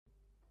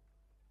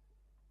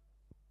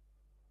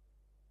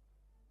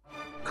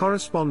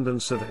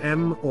correspondence of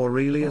M.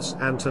 Aurelius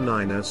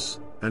Antoninus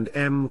and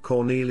M.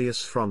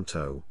 Cornelius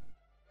Fronto.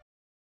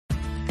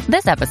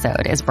 This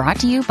episode is brought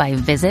to you by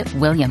Visit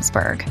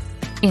Williamsburg.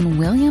 In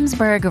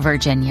Williamsburg,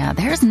 Virginia,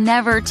 there's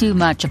never too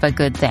much of a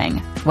good thing.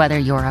 Whether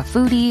you're a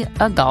foodie,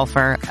 a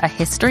golfer, a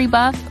history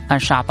buff, a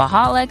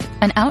shopaholic,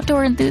 an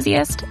outdoor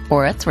enthusiast,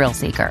 or a thrill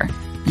seeker,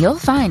 you'll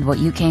find what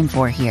you came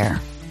for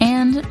here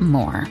and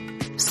more.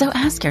 So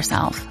ask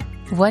yourself,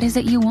 what is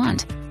it you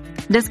want?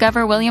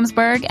 Discover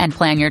Williamsburg and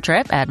plan your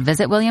trip at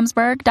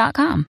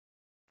visitwilliamsburg.com.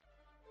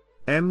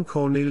 M.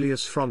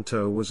 Cornelius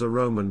Fronto was a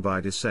Roman by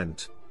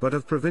descent, but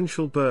of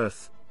provincial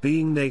birth,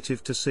 being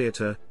native to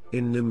Ceuta,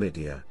 in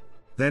Numidia.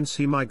 Thence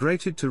he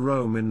migrated to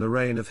Rome in the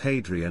reign of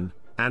Hadrian,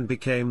 and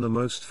became the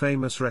most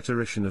famous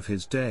rhetorician of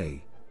his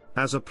day.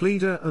 As a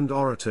pleader and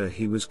orator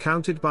he was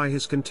counted by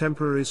his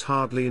contemporaries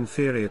hardly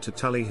inferior to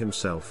Tully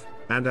himself,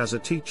 and as a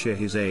teacher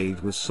his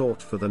aid was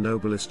sought for the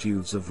noblest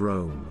youths of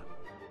Rome.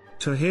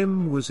 To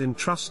him was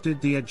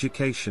entrusted the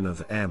education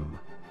of M.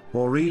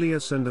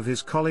 Aurelius and of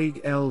his colleague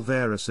L.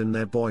 Verus in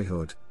their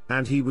boyhood,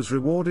 and he was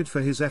rewarded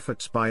for his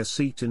efforts by a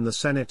seat in the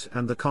Senate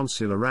and the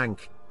consular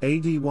rank,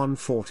 AD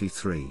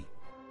 143.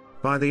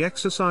 By the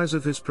exercise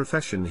of his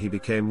profession he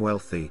became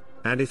wealthy,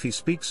 and if he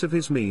speaks of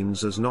his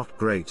means as not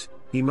great,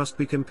 he must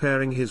be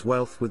comparing his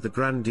wealth with the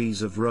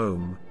grandees of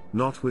Rome,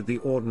 not with the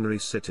ordinary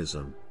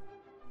citizen.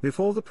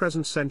 Before the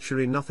present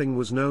century nothing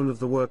was known of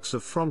the works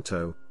of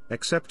Fronto,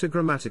 except a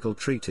grammatical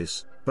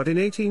treatise, but in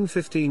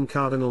 1815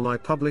 Cardinal Ney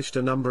published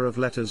a number of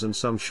letters and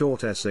some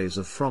short essays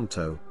of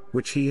Fronto,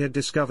 which he had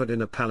discovered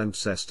in a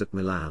palimpsest at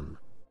Milan.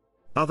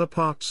 Other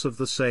parts of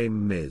the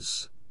same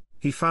Ms.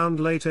 he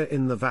found later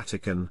in the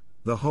Vatican,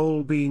 the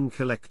whole being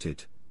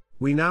collected.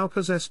 We now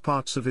possess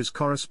parts of his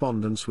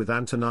correspondence with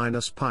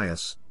Antoninus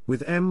Pius,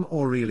 with M.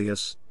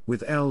 Aurelius,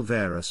 with L.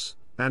 Verus,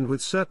 and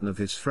with certain of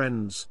his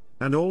friends,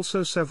 and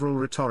also several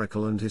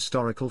rhetorical and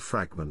historical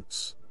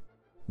fragments.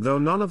 Though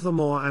none of the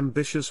more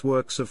ambitious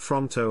works of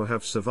Fronto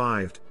have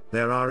survived,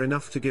 there are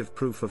enough to give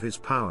proof of his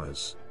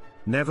powers.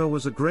 Never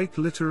was a great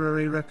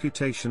literary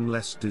reputation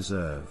less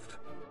deserved.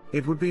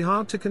 It would be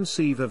hard to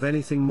conceive of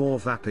anything more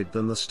vapid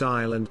than the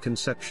style and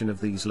conception of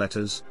these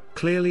letters.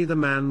 Clearly the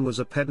man was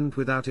a pedant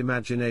without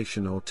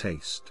imagination or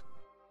taste.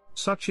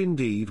 Such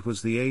indeed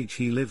was the age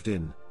he lived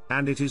in,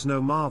 and it is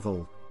no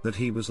marvel that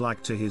he was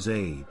like to his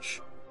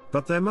age.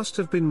 But there must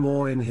have been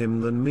more in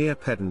him than mere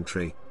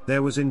pedantry.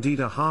 There was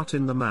indeed a heart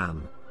in the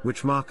man,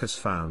 which Marcus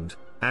found,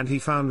 and he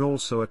found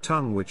also a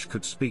tongue which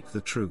could speak the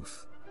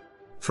truth.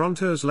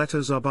 Fronto's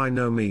letters are by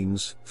no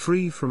means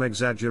free from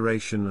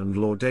exaggeration and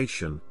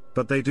laudation,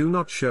 but they do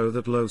not show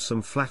that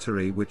loathsome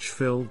flattery which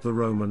filled the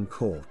Roman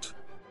court.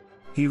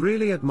 He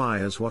really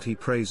admires what he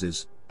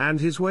praises,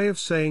 and his way of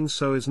saying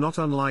so is not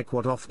unlike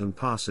what often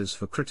passes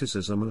for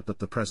criticism at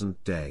the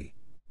present day.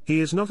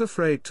 He is not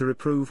afraid to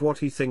reprove what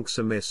he thinks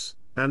amiss,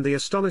 and the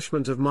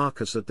astonishment of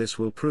Marcus at this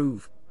will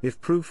prove, if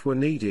proof were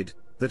needed,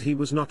 that he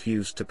was not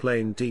used to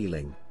plain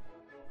dealing.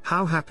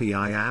 "How happy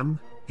I am,"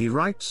 he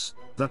writes,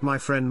 "that my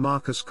friend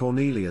Marcus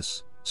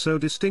Cornelius, so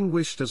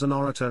distinguished as an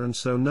orator and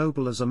so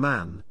noble as a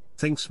man,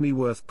 thinks me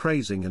worth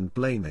praising and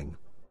blaming."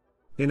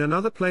 In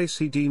another place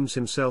he deems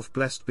himself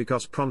blessed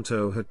because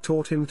Fronto had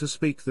taught him to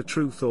speak the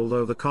truth.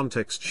 Although the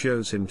context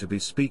shows him to be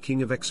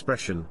speaking of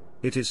expression,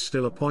 it is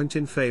still a point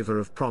in favor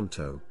of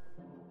Fronto.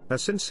 A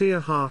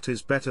sincere heart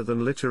is better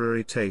than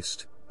literary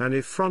taste, and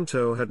if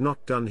Fronto had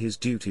not done his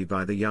duty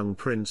by the young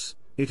prince,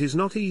 it is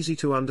not easy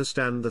to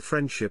understand the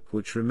friendship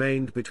which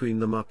remained between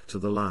them up to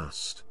the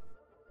last.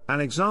 An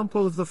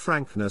example of the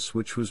frankness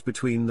which was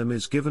between them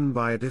is given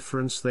by a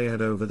difference they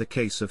had over the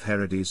case of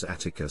Herodes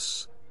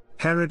Atticus.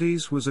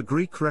 Herodes was a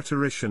Greek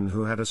rhetorician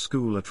who had a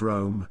school at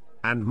Rome,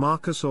 and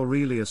Marcus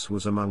Aurelius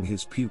was among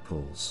his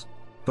pupils.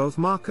 Both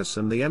Marcus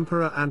and the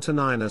Emperor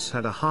Antoninus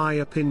had a high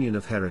opinion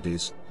of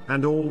Herodes,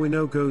 and all we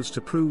know goes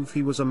to prove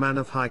he was a man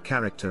of high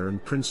character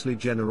and princely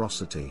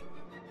generosity.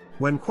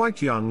 When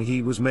quite young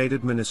he was made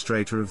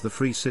administrator of the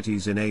free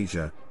cities in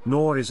Asia,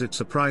 nor is it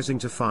surprising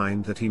to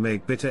find that he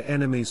made bitter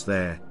enemies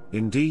there.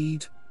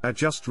 Indeed, a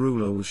just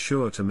ruler was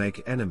sure to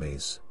make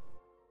enemies.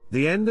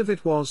 The end of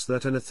it was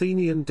that an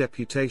Athenian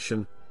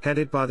deputation,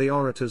 headed by the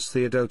orators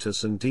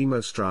Theodotus and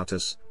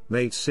Demostratus,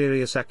 made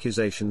serious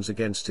accusations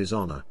against his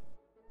honor.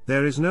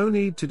 There is no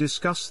need to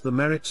discuss the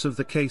merits of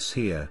the case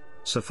here.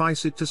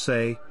 Suffice it to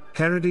say,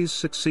 Herodes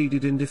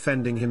succeeded in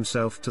defending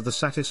himself to the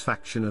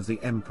satisfaction of the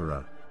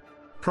emperor.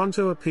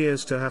 Fronto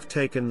appears to have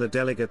taken the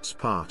delegate's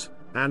part,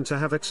 and to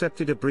have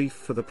accepted a brief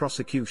for the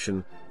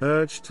prosecution,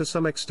 urged to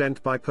some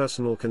extent by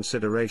personal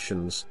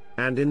considerations,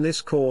 and in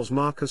this cause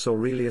Marcus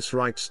Aurelius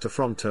writes to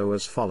Fronto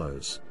as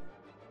follows.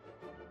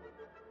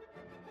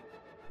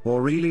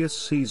 Aurelius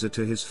Caesar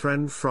to his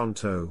friend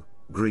Fronto,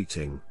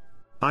 greeting.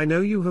 I know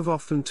you have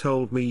often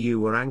told me you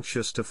were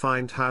anxious to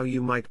find how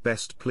you might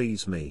best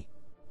please me.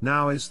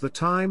 Now is the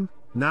time,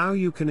 now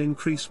you can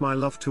increase my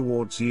love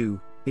towards you,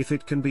 if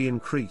it can be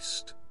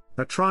increased.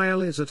 A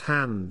trial is at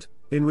hand,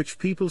 in which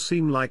people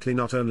seem likely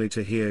not only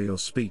to hear your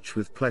speech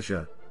with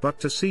pleasure, but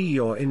to see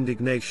your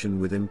indignation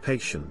with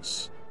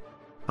impatience.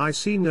 I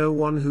see no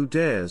one who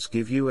dares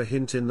give you a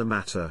hint in the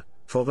matter,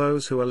 for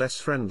those who are less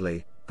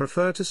friendly,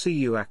 prefer to see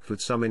you act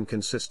with some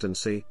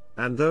inconsistency,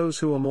 and those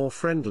who are more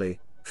friendly,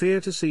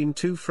 fear to seem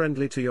too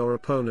friendly to your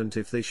opponent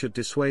if they should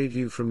dissuade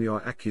you from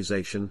your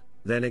accusation.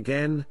 Then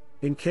again,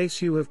 in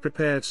case you have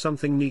prepared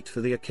something neat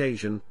for the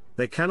occasion,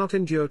 they cannot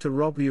endure to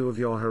rob you of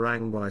your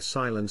harangue by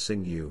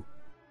silencing you.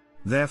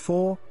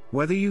 Therefore,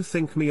 whether you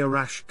think me a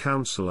rash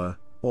counselor,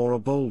 or a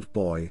bold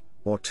boy,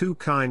 or too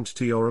kind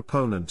to your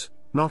opponent,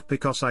 not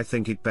because I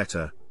think it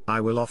better, I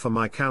will offer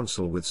my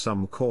counsel with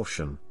some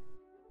caution.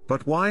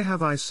 But why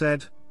have I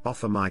said,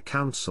 offer my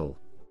counsel?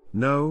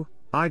 No,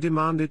 I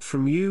demand it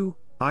from you,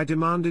 I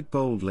demand it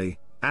boldly,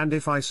 and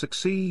if I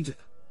succeed,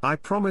 I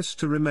promise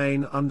to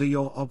remain under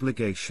your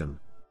obligation.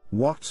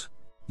 What?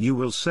 You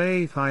will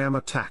say, if I am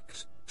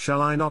attacked,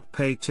 shall I not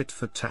pay tit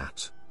for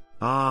tat?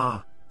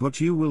 Ah, but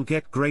you will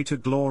get greater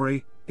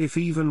glory, if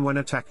even when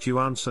attacked you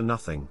answer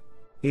nothing.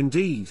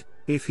 Indeed,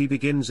 if he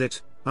begins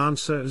it,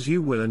 answer as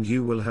you will and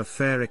you will have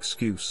fair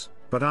excuse,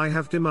 but I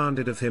have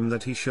demanded of him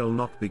that he shall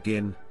not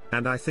begin,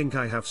 and I think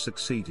I have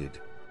succeeded.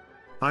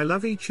 I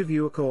love each of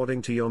you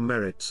according to your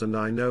merits, and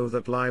I know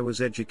that I was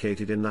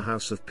educated in the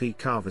house of P.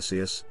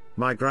 Carvisius,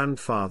 my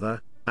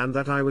grandfather, and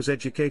that I was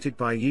educated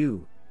by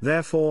you.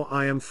 Therefore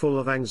I am full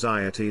of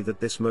anxiety that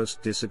this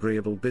most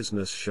disagreeable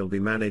business shall be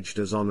managed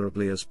as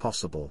honorably as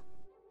possible.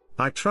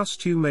 I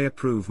trust you may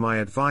approve my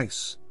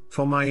advice,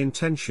 for my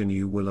intention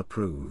you will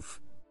approve.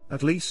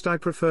 At least I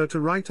prefer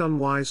to write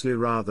unwisely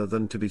rather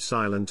than to be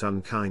silent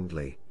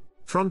unkindly.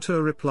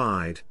 Fronto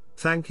replied,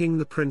 thanking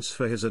the prince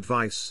for his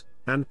advice,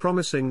 and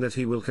promising that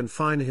he will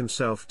confine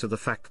himself to the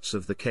facts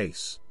of the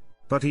case.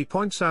 But he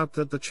points out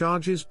that the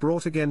charges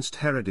brought against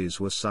Herodes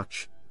were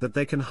such, that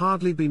they can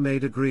hardly be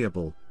made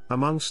agreeable,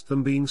 amongst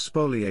them being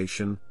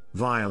spoliation,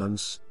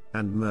 violence,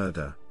 and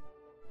murder.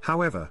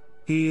 However,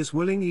 he is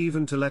willing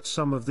even to let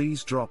some of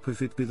these drop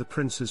if it be the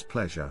prince's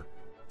pleasure.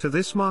 To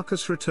this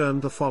Marcus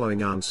returned the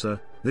following answer: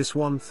 this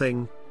one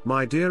thing,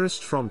 my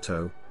dearest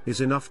Fronto,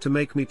 is enough to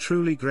make me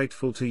truly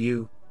grateful to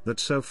you, that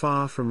so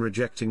far from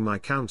rejecting my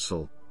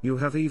counsel, you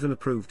have even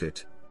approved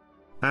it.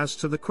 As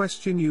to the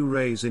question you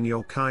raise in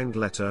your kind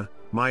letter,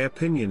 my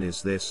opinion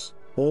is this: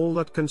 all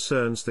that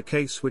concerns the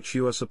case which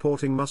you are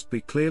supporting must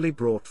be clearly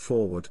brought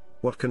forward.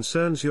 What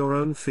concerns your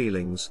own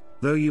feelings,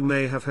 though you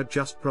may have had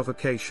just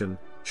provocation,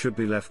 should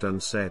be left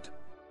unsaid.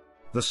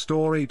 The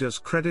story does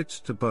credit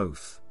to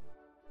both.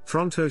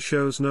 Fronto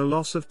shows no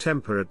loss of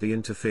temper at the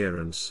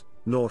interference,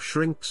 nor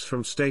shrinks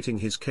from stating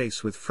his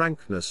case with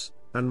frankness,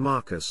 and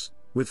Marcus,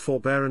 with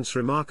forbearance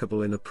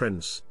remarkable in a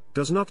prince,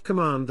 does not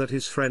command that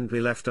his friend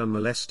be left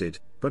unmolested,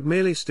 but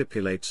merely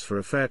stipulates for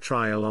a fair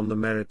trial on the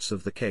merits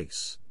of the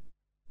case.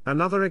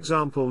 Another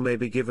example may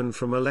be given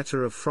from a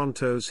letter of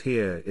Fronto's.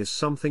 Here is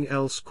something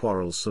else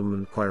quarrelsome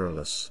and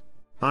querulous.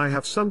 I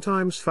have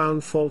sometimes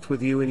found fault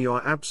with you in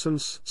your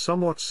absence,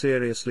 somewhat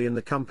seriously in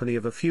the company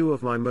of a few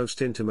of my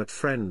most intimate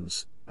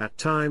friends, at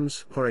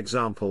times, for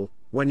example,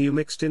 when you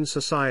mixed in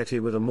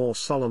society with a more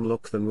solemn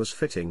look than was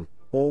fitting,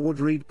 or would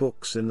read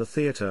books in the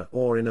theatre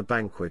or in a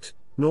banquet,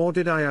 nor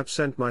did I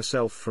absent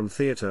myself from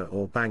theatre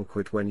or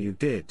banquet when you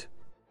did.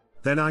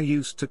 Then I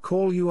used to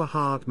call you a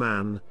hard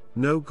man,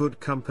 no good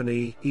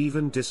company,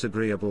 even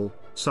disagreeable,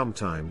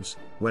 sometimes,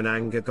 when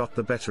anger got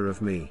the better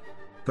of me.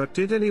 But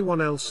did anyone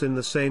else in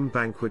the same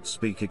banquet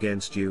speak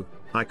against you,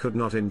 I could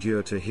not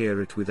endure to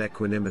hear it with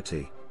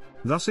equanimity.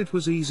 Thus it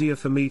was easier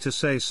for me to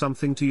say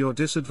something to your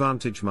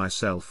disadvantage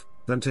myself,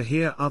 than to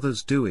hear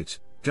others do it,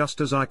 just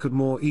as I could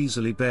more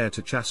easily bear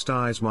to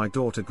chastise my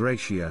daughter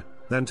Gratia,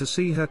 than to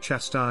see her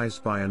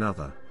chastised by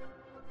another.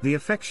 The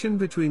affection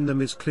between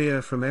them is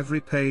clear from every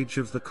page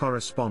of the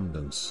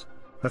correspondence.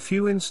 A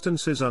few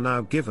instances are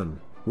now given,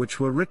 which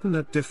were written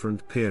at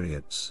different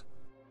periods.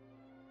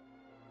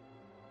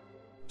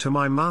 To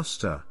my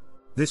master.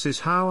 This is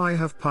how I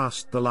have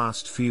passed the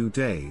last few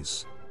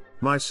days.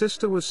 My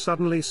sister was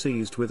suddenly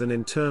seized with an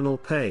internal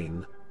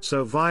pain,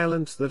 so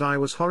violent that I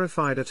was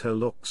horrified at her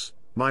looks.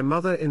 My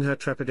mother in her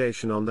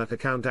trepidation on that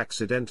account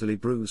accidentally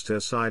bruised her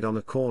side on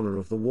a corner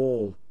of the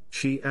wall.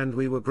 She and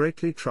we were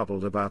greatly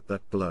troubled about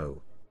that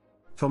blow.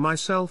 For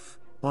myself,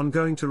 on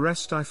going to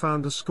rest I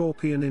found a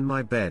scorpion in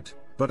my bed,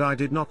 but I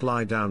did not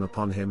lie down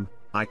upon him,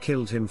 I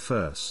killed him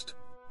first.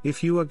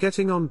 If you are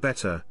getting on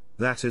better,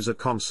 that is a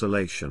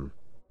consolation.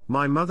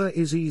 My mother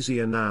is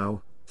easier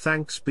now,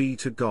 thanks be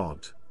to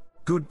God.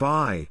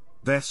 Goodbye,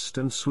 best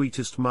and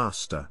sweetest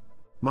master.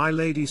 My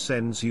lady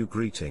sends you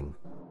greeting.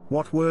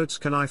 What words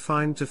can I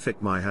find to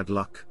fit my had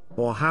luck,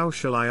 or how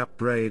shall I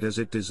upbraid as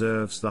it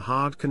deserves the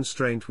hard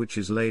constraint which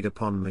is laid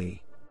upon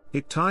me?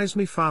 It ties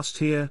me fast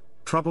here,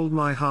 troubled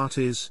my heart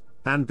is,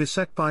 and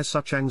beset by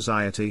such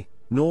anxiety,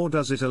 nor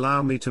does it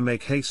allow me to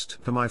make haste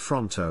to my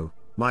Fronto,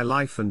 my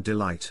life and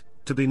delight,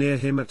 to be near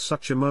him at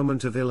such a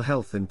moment of ill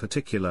health in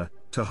particular,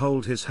 to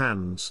hold his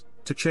hands,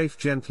 to chafe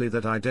gently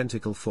that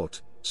identical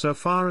foot, so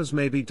far as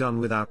may be done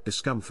without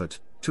discomfort,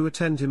 to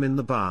attend him in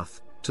the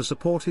bath, to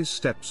support his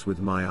steps with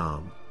my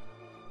arm.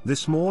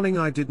 This morning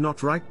I did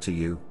not write to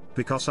you,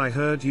 because I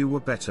heard you were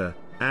better,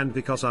 and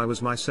because I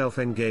was myself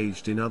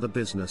engaged in other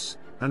business,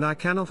 and I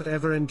cannot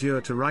ever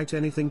endure to write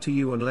anything to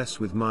you unless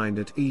with mind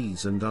at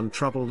ease and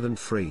untroubled and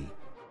free.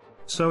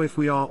 So if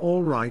we are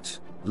all right,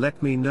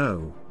 let me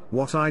know,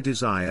 what I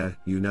desire,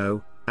 you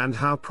know, and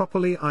how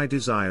properly I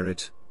desire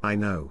it, I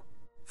know.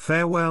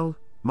 Farewell,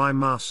 my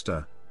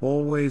master,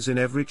 always in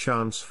every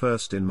chance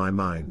first in my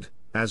mind,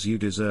 as you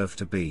deserve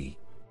to be.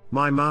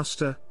 My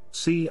master,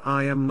 see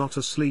I am not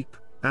asleep,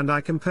 and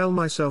I compel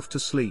myself to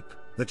sleep,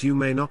 that you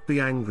may not be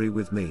angry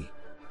with me.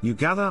 You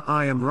gather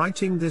I am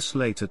writing this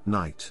late at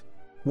night.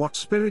 What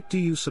spirit do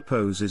you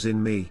suppose is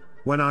in me,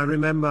 when I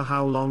remember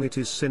how long it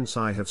is since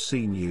I have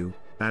seen you,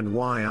 and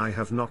why I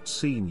have not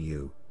seen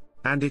you?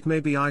 And it may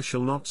be I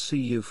shall not see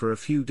you for a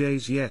few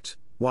days yet,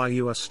 while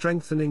you are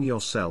strengthening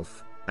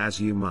yourself, as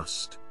you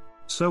must.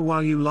 So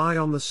while you lie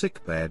on the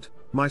sickbed,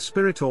 my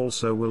spirit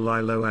also will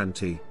lie low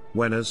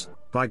whenas,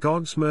 by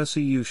God's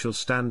mercy you shall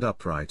stand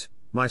upright,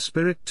 my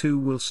spirit too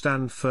will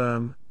stand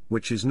firm,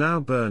 which is now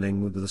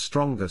burning with the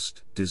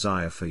strongest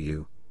desire for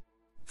you.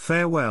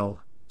 Farewell,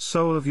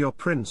 soul of your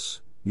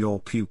prince, your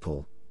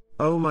pupil.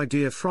 O my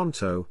dear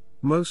Fronto,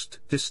 most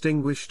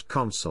distinguished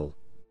consul.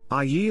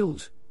 I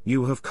yield,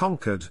 you have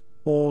conquered,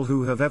 all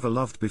who have ever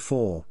loved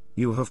before,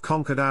 you have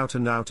conquered out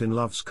and out in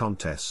love's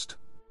contest.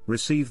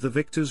 Receive the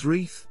victor's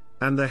wreath,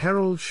 and the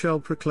herald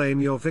shall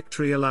proclaim your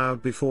victory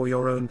aloud before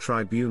your own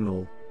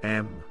tribunal.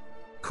 M.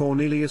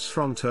 Cornelius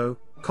Fronto,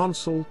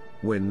 consul,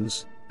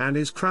 wins, and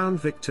is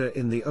crowned victor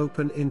in the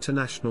open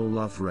international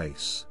love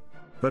race.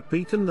 But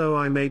beaten though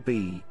I may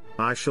be,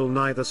 I shall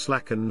neither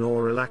slacken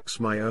nor relax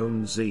my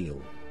own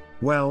zeal.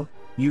 Well,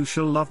 you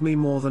shall love me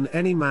more than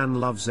any man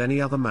loves any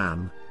other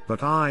man,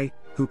 but I,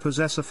 who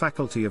possess a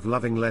faculty of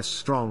loving less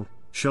strong,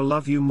 shall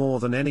love you more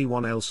than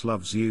anyone else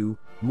loves you,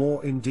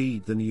 more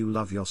indeed than you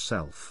love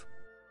yourself.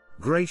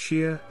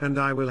 Gratia and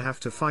I will have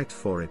to fight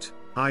for it,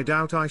 I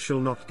doubt I shall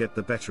not get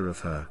the better of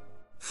her.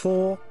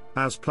 For,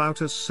 as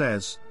Plautus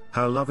says,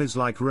 her love is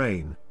like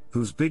rain,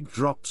 whose big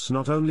drops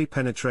not only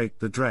penetrate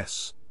the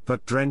dress,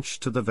 but drench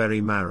to the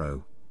very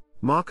marrow.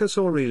 Marcus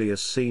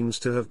Aurelius seems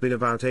to have been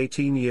about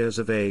 18 years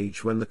of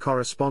age when the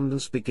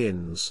correspondence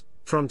begins,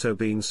 Fronto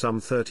being some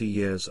 30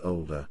 years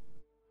older.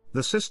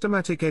 The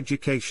systematic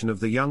education of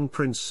the young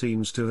prince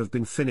seems to have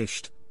been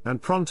finished,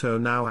 and Fronto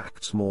now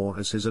acts more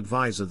as his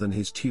advisor than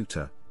his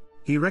tutor.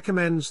 He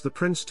recommends the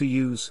prince to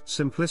use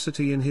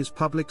simplicity in his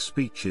public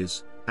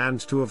speeches, and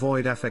to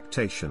avoid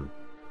affectation.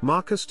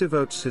 Marcus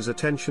devotes his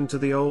attention to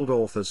the old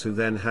authors who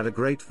then had a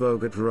great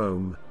vogue at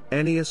Rome,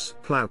 Ennius,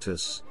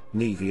 Plautus,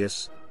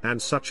 Naevius,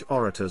 and such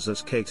orators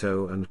as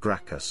Cato and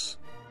Gracchus.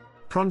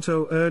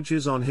 Fronto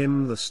urges on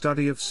him the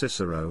study of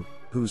Cicero,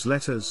 whose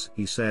letters,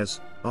 he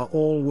says, are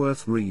all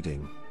worth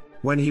reading.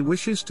 When he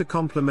wishes to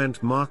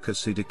compliment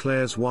Marcus he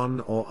declares one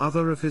or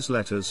other of his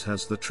letters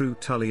has the true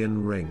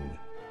Tullian ring.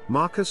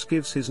 Marcus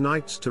gives his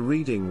nights to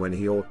reading when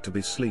he ought to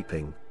be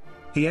sleeping.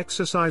 He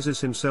exercises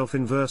himself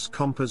in verse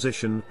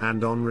composition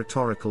and on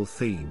rhetorical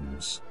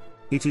themes.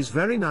 It is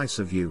very nice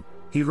of you,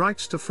 he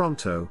writes to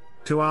Fronto,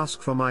 to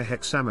ask for my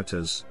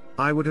hexameters.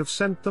 I would have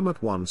sent them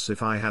at once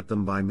if I had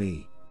them by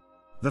me.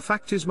 The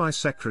fact is my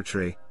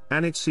secretary,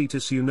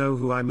 Anicetus, you know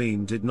who I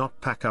mean, did not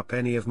pack up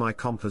any of my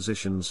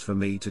compositions for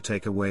me to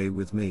take away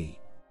with me.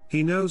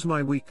 He knows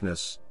my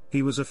weakness,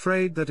 he was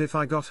afraid that if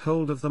I got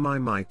hold of them I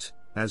might,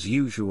 as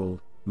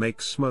usual,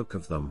 make smoke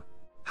of them.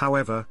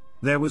 However,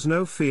 there was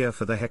no fear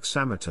for the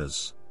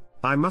hexameters.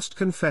 I must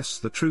confess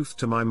the truth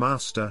to my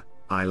master,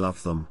 I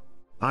love them.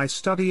 I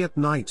study at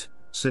night,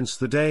 since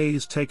the day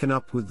is taken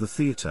up with the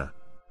theatre.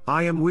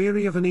 I am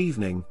weary of an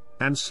evening,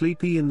 and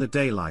sleepy in the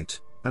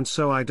daylight, and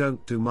so I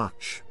don't do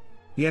much.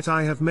 Yet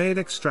I have made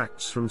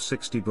extracts from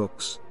 60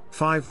 books,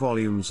 5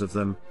 volumes of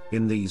them,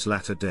 in these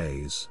latter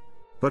days.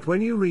 But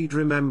when you read,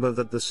 remember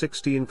that the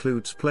 60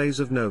 includes plays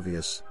of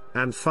Novius,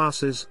 and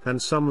farces,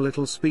 and some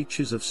little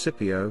speeches of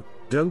Scipio.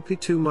 Don't be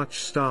too much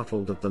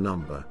startled at the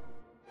number.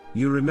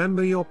 You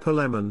remember your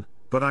Polemon,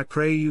 but I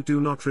pray you do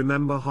not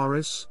remember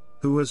Horace,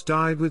 who has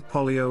died with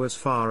polio as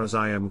far as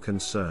I am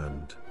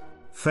concerned.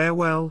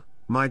 Farewell,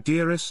 my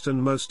dearest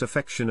and most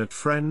affectionate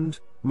friend,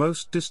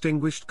 most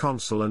distinguished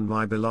consul and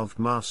my beloved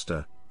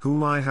master,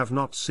 whom I have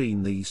not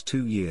seen these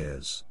 2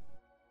 years.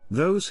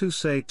 Those who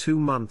say 2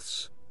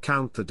 months,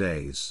 count the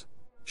days.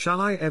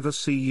 Shall I ever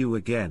see you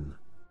again?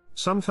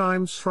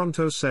 Sometimes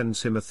Fronto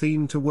sends him a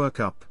theme to work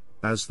up,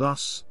 as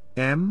thus,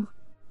 M.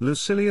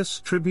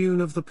 Lucilius, tribune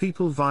of the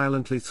people,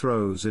 violently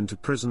throws into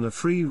prison a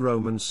free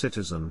Roman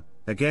citizen,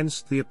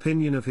 against the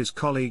opinion of his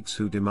colleagues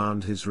who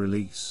demand his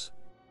release.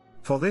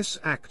 For this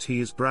act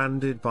he is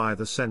branded by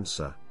the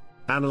censor.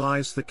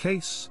 Analyze the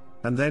case,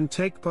 and then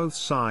take both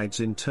sides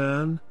in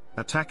turn,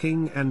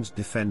 attacking and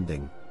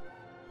defending.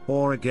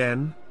 Or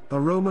again, a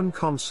Roman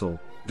consul,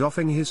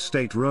 doffing his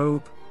state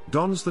robe,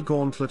 dons the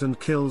gauntlet and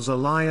kills a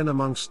lion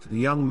amongst the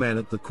young men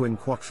at the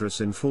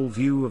Quinquatrus in full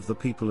view of the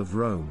people of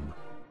Rome.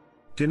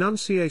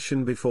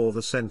 Denunciation before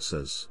the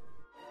censors.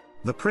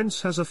 The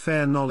prince has a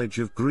fair knowledge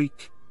of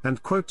Greek,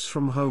 and quotes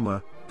from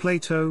Homer,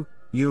 Plato,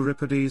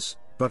 Euripides,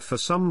 but for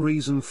some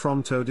reason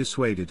Fronto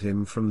dissuaded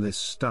him from this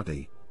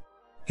study.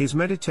 His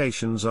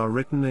meditations are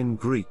written in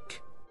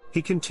Greek.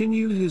 He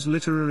continued his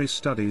literary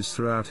studies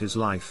throughout his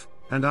life,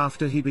 and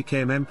after he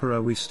became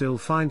emperor we still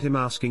find him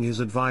asking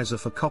his advisor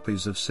for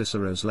copies of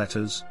Cicero's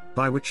letters,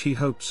 by which he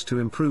hopes to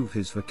improve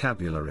his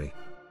vocabulary.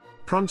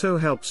 Fronto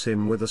helps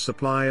him with a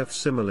supply of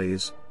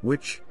similes,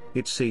 which,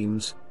 it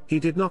seems,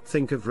 he did not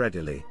think of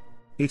readily.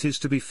 It is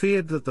to be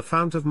feared that the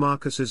fount of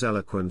Marcus's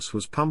eloquence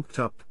was pumped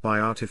up by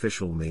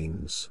artificial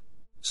means.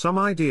 Some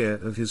idea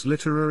of his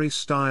literary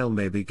style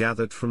may be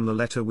gathered from the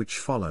letter which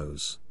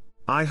follows.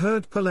 I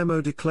heard Polemo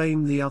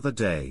declaim the other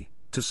day,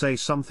 to say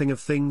something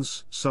of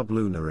things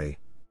sublunary.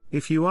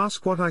 If you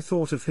ask what I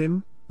thought of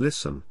him,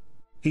 listen.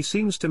 He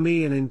seems to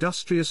me an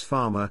industrious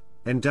farmer,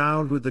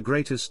 endowed with the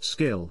greatest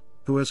skill,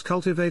 who has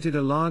cultivated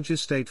a large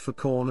estate for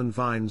corn and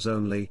vines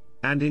only,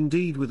 and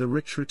indeed with a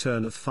rich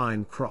return of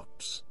fine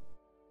crops.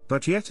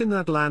 But yet in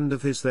that land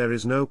of his there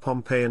is no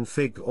Pompeian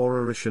fig or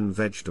Arician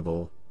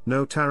vegetable,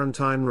 no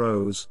Tarentine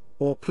rose,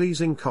 or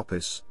pleasing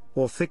coppice,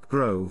 or thick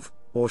grove,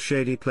 or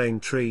shady plane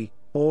tree,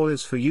 all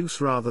is for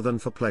use rather than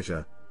for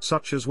pleasure,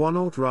 such as one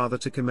ought rather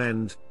to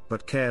commend,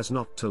 but cares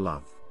not to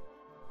love.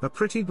 A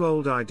pretty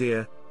bold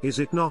idea, is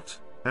it not,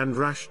 and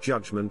rash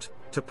judgment,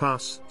 to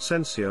pass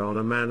censure on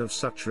a man of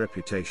such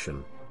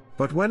reputation.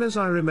 But when as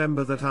I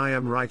remember that I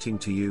am writing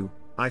to you,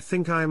 I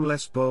think I am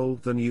less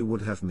bold than you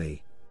would have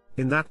me.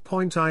 In that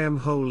point I am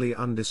wholly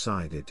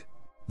undecided.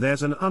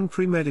 There's an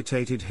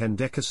unpremeditated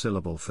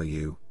hendecasyllable for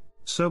you.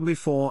 So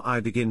before I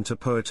begin to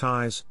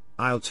poetize,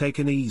 I'll take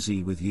an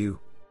easy with you.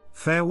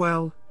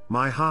 Farewell,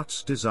 my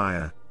heart's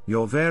desire,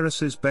 your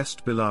Verus's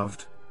best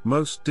beloved,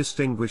 most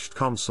distinguished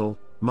consul,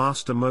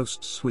 master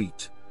most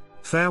sweet.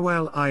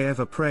 Farewell I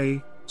ever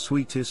pray,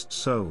 sweetest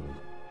soul.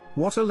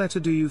 What a letter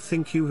do you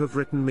think you have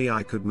written me?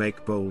 I could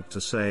make bold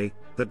to say,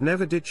 that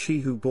never did she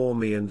who bore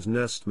me and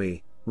nursed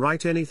me,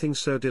 write anything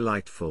so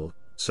delightful,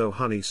 so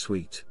honey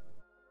sweet.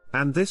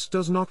 And this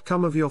does not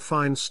come of your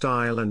fine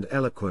style and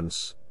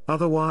eloquence,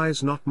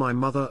 otherwise not my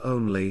mother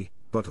only,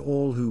 but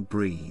all who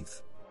breathe.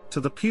 To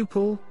the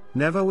pupil,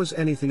 never was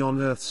anything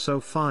on earth so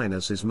fine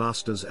as his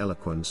master's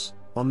eloquence.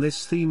 On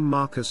this theme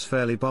Marcus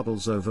fairly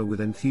bubbles over with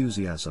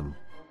enthusiasm.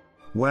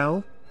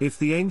 Well, if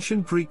the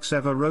ancient Greeks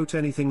ever wrote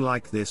anything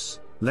like this,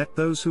 let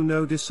those who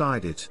know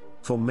decide it.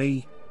 For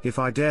me, if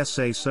I dare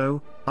say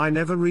so, I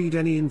never read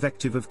any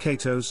invective of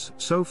Cato's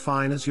so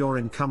fine as your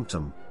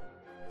Incunctum.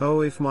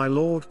 Oh, if my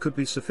lord could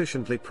be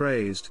sufficiently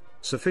praised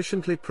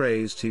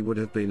he would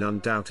have been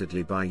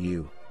undoubtedly by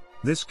you.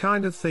 This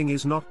kind of thing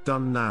is not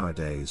done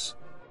nowadays.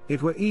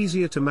 It were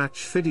easier to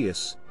match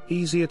Phidias,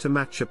 easier to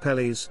match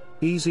Apelles,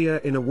 easier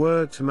in a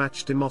word to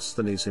match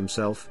Demosthenes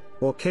himself,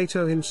 or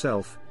Cato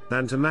himself,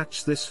 than to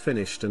match this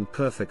finished and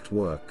perfect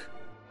work.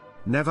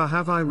 Never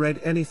have I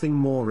read anything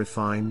more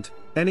refined,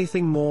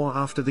 anything more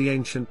after the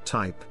ancient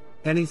type,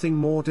 anything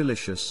more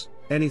delicious,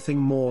 anything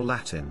more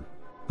Latin.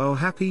 Oh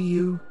happy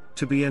you,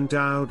 to be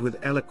endowed with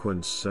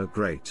eloquence so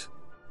great.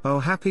 Oh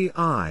happy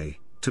I,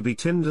 to be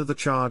tinder the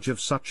charge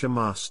of such a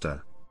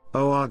master.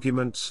 O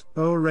arguments,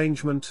 O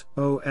arrangement,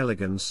 O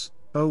elegance,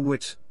 O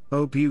wit,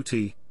 O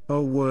beauty,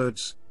 O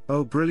words,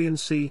 O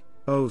brilliancy,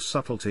 O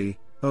subtlety,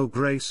 O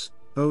grace,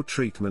 O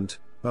treatment,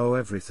 O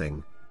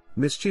everything.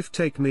 Mischief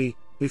take me,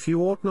 if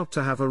you ought not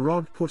to have a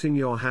rod put in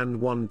your hand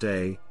one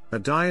day, a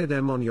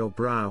diadem on your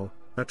brow,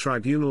 a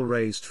tribunal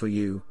raised for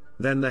you,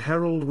 then the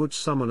herald would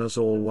summon us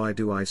all. Why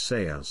do I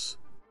say us?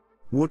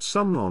 Would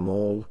summon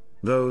all,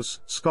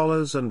 those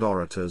scholars and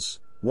orators,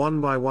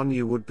 one by one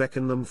you would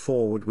beckon them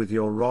forward with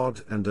your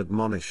rod and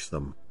admonish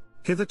them.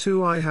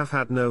 Hitherto I have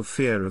had no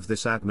fear of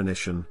this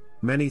admonition,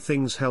 many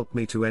things help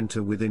me to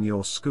enter within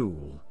your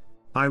school.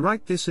 I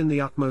write this in the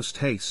utmost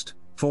haste,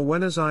 for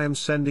whenas I am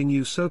sending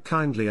you so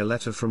kindly a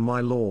letter from my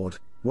lord,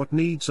 what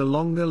needs a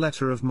longer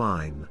letter of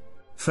mine?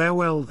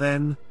 Farewell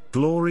then,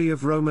 glory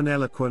of Roman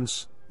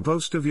eloquence,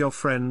 boast of your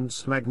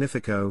friends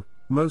Magnifico,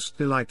 most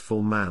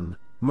delightful man,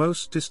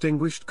 most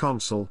distinguished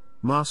consul,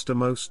 master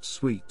most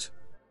sweet.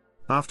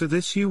 After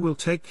this you will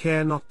take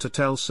care not to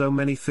tell so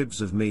many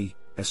fibs of me,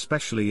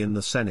 especially in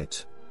the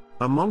Senate.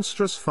 A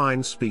monstrous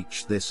fine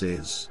speech this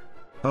is.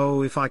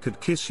 Oh, if I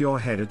could kiss your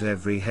head at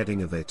every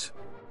heading of it.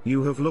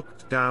 You have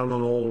looked down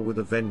on all with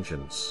a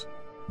vengeance.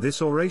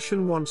 This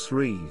oration once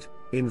read,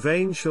 in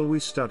vain shall we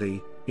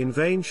study, in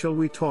vain shall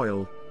we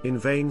toil, in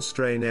vain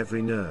strain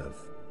every nerve.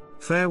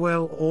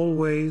 Farewell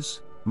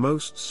always,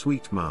 most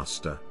sweet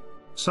master.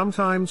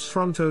 Sometimes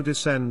Fronto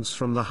descends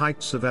from the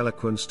heights of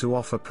eloquence to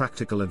offer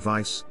practical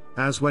advice,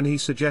 as when he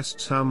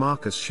suggests how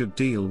Marcus should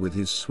deal with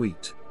his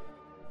suite.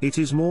 It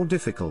is more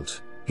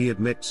difficult, he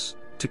admits,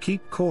 to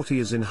keep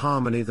courtiers in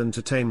harmony than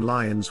to tame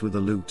lions with a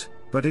lute,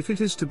 but if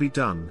it is to be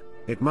done,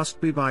 it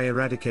must be by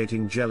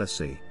eradicating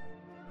jealousy.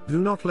 Do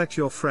not let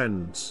your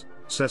friends,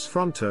 says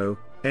Fronto,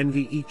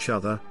 envy each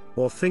other,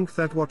 or think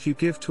that what you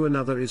give to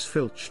another is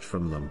filched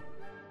from them.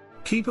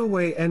 Keep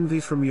away envy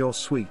from your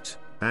suite,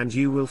 and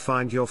you will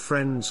find your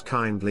friends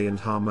kindly and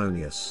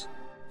harmonious.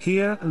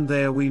 Here and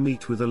there we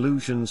meet with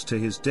allusions to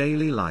his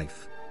daily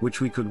life, which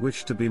we could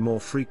wish to be more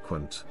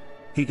frequent.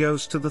 He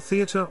goes to the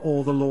theatre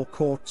or the law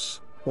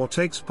courts, or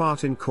takes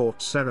part in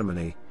court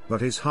ceremony,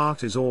 but his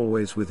heart is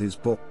always with his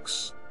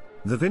books.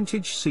 The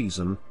vintage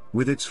season,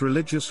 with its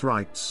religious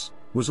rites,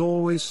 was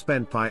always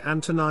spent by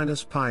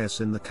Antoninus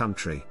Pius in the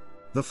country.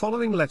 The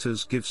following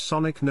letters give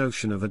sonic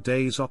notion of a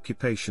day's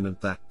occupation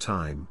at that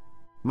time.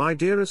 My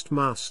dearest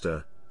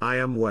master, I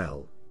am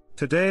well.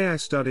 Today I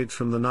studied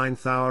from the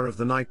 9th hour of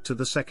the night to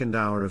the 2nd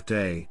hour of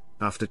day,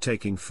 after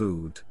taking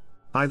food.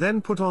 I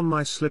then put on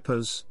my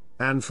slippers,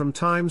 and from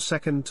time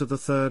 2nd to the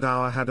 3rd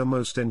hour had a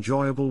most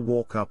enjoyable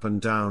walk up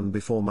and down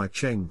before my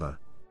chamber.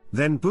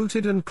 Then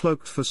booted and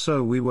cloaked, for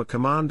so we were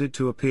commanded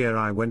to appear,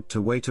 I went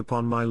to wait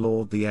upon my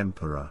lord the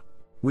emperor.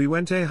 We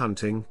went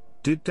a-hunting,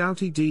 did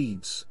doughty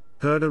deeds,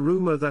 heard a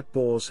rumour that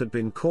boars had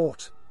been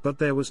caught, but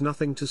there was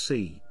nothing to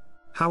see.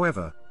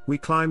 However, we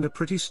climbed a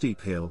pretty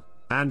steep hill,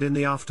 and in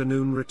the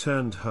afternoon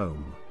returned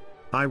home.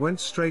 I went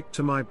straight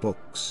to my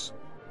books.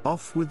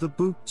 Off with the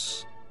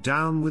boots,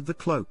 down with the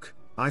cloak.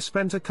 I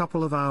spent a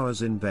couple of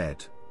hours in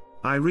bed.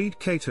 I read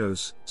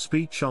Cato's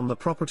speech on the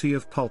property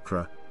of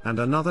Pulchra, and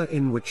another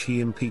in which he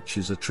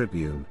impeaches a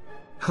tribune.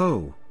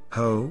 Ho,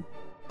 ho!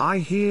 I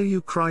hear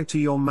you cry to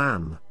your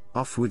man,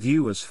 off with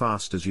you as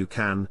fast as you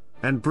can,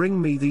 and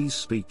bring me these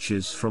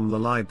speeches from the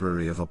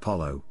library of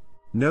Apollo.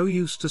 No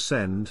use to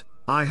send,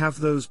 I have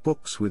those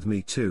books with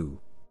me too.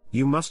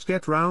 You must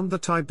get round the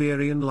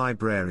Tiberian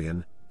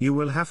librarian, you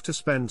will have to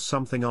spend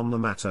something on the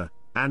matter,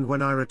 and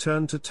when I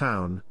return to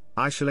town,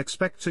 I shall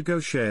expect to go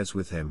shares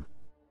with him.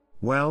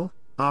 Well,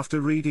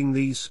 after reading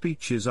these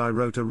speeches I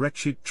wrote a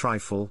wretched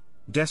trifle,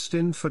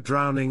 destined for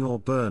drowning or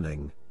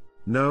burning.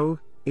 No,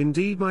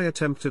 indeed my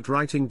attempt at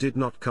writing did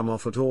not come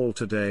off at all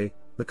today,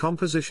 the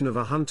composition of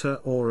a hunter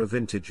or a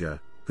vintager,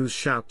 whose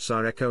shouts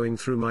are echoing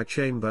through my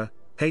chamber,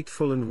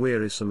 hateful and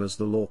wearisome as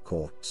the law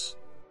courts.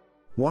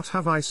 What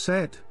have I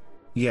said?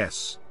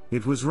 Yes,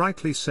 it was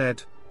rightly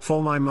said,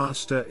 for my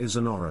master is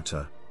an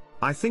orator.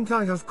 I think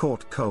I have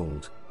caught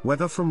cold,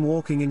 whether from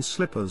walking in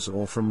slippers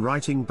or from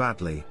writing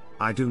badly,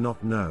 I do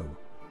not know.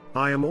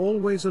 I am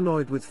always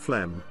annoyed with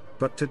phlegm,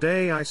 but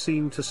today I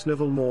seem to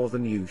snivel more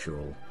than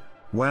usual.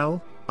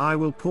 Well, I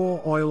will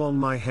pour oil on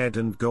my head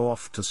and go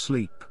off to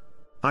sleep.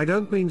 I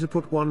don't mean to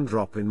put one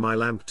drop in my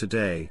lamp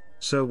today,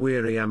 so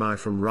weary am I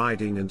from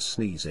riding and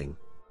sneezing.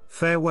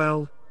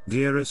 Farewell,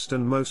 dearest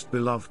and most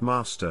beloved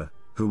master,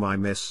 whom I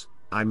miss,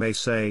 I may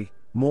say,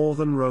 more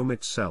than Rome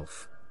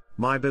itself.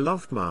 My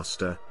beloved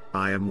master,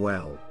 I am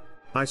well.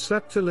 I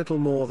slept a little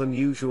more than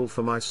usual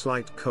for my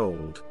slight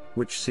cold,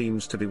 which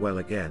seems to be well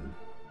again.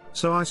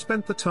 So I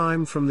spent the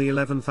time from the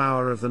 11th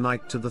hour of the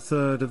night to the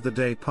 3rd of the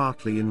day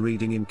partly in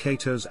reading in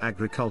Cato's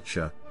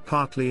Agriculture,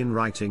 partly in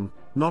writing,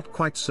 not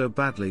quite so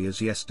badly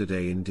as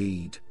yesterday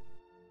indeed.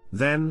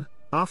 Then,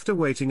 after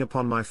waiting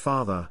upon my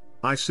father,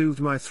 I soothed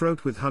my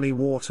throat with honey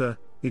water,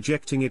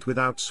 ejecting it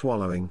without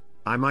swallowing.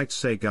 I might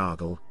say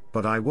gargle,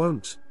 but I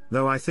won't,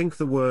 though I think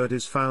the word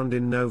is found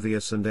in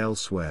Novius and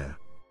elsewhere.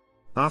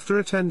 After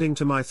attending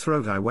to my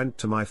throat I went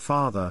to my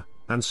father,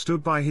 and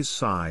stood by his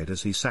side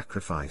as he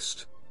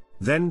sacrificed.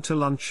 Then to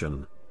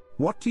luncheon.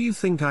 What do you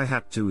think I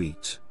had to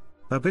eat?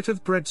 A bit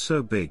of bread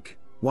so big,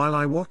 while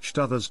I watched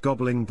others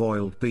gobbling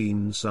boiled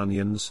beans,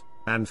 onions,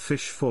 and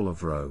fish full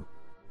of roe.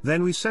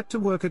 Then we set to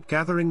work at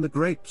gathering the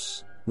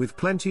grapes, with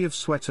plenty of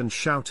sweat and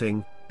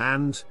shouting,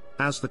 and,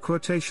 as the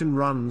quotation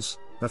runs,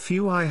 a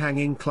few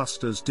high-hanging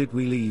clusters did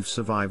we leave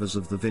survivors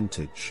of the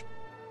vintage.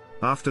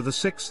 After the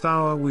 6th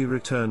hour we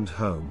returned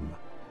home.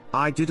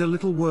 I did a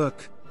little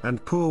work,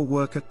 and poor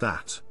work at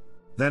that.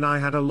 Then I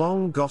had a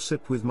long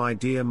gossip with my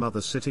dear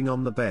mother sitting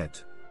on the bed.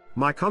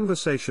 My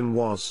conversation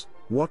was,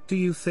 "What do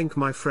you think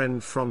my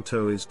friend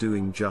Fronto is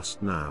doing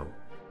just now?"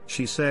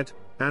 She said,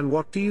 "And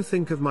what do you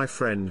think of my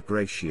friend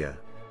Gratia?"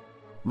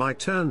 My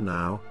turn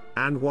now,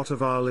 "And what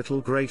of our little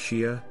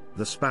Gratia,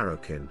 the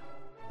sparrowkin?"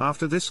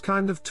 After this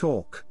kind of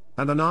talk,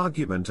 and an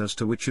argument as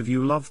to which of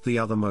you loved the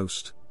other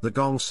most, the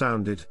gong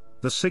sounded,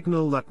 the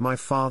signal that my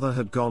father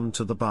had gone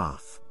to the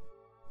bath.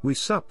 We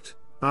supped,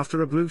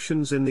 after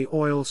ablutions in the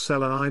oil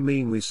cellar. I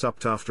mean we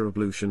supped after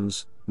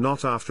ablutions,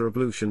 not after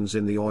ablutions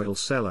in the oil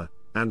cellar,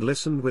 and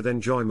listened with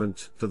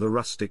enjoyment to the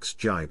rustics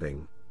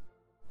gibing.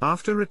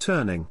 After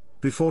returning,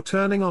 before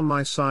turning on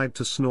my side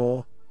to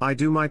snore, I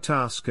do my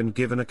task and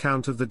give an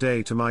account of the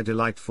day to my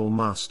delightful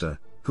master,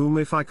 whom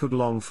if I could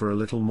long for a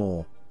little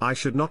more, I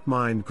should not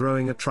mind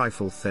growing a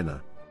trifle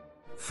thinner.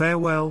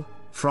 Farewell,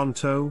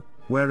 Fronto,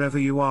 wherever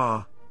you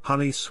are,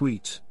 honey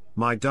sweet,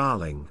 my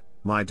darling,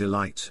 my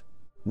delight.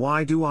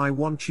 Why do I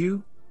want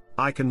you?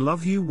 I can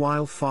love you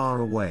while far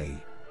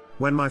away.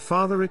 When my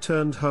father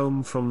returned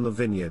home from the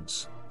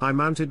vineyards, I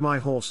mounted my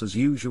horse as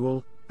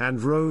usual,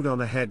 and rode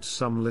on ahead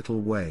some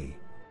little way.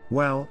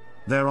 Well,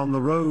 there on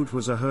the road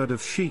was a herd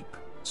of sheep,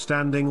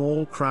 standing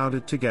all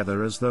crowded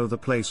together as though the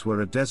place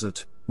were a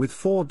desert, with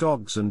 4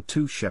 dogs and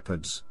 2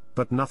 shepherds,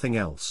 but nothing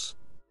else.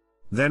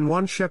 Then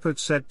one shepherd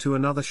said to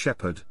another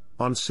shepherd,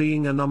 on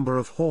seeing a number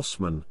of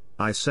horsemen,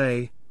 "I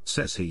say,"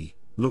 says he,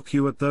 "look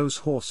you at those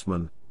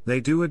horsemen, they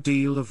do a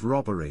deal of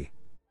robbery."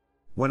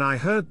 When I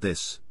heard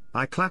this,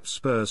 I clap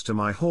spurs to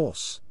my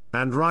horse,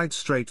 and ride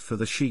straight for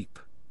the sheep.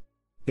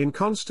 In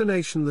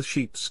consternation the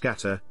sheep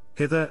scatter,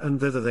 hither and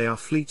thither they are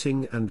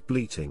fleeting and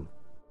bleating.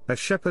 A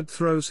shepherd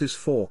throws his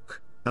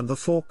fork, and the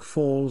fork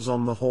falls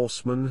on the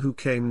horseman who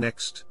came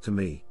next to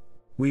me.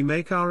 We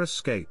make our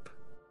escape.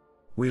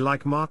 We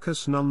like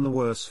Marcus none the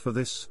worse for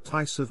this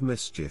piece of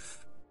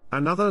mischief.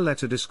 Another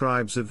letter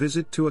describes a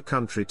visit to a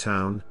country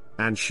town,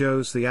 and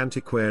shows the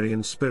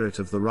antiquarian spirit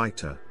of the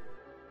writer.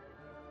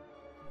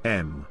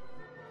 M.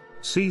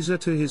 Caesar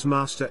to his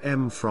master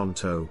M.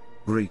 Fronto,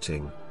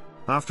 greeting.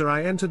 After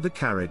I entered the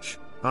carriage,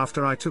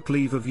 after I took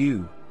leave of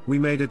you, we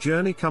made a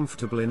journey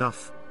comfortable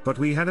enough, but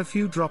we had a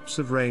few drops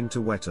of rain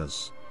to wet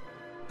us.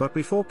 But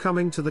before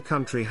coming to the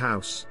country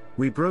house,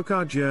 we broke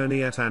our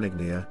journey at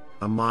Anagnia,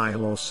 a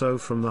mile or so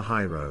from the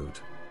high road.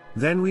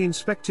 Then we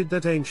inspected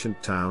that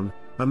ancient town,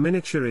 a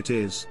miniature it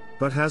is,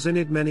 but has in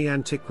it many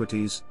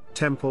antiquities,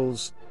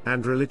 temples,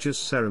 and religious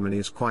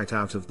ceremonies quite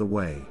out of the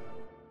way.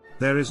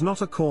 There is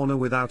not a corner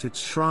without its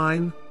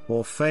shrine,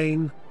 or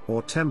fane,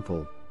 or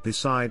temple,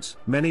 besides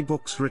many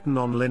books written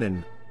on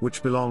linen,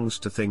 which belongs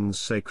to things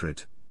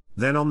sacred.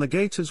 Then on the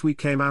gate as we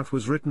came out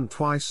was written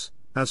twice,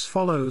 as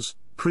follows,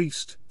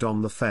 Priest,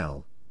 Don the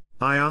Fell.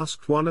 I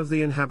asked one of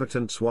the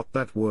inhabitants what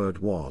that word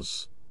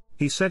was.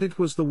 He said it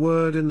was the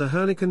word in the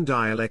Hernican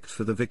dialect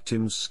for the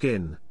victim's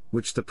skin,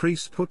 which the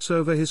priest puts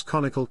over his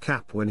conical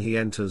cap when he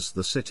enters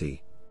the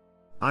city.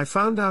 I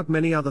found out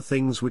many other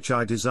things which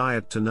I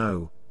desired to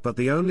know, but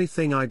the only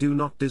thing I do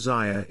not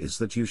desire is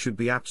that you should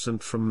be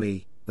absent from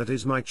me, that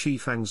is my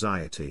chief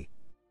anxiety.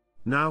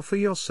 Now for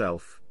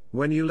yourself,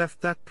 when you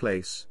left that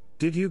place,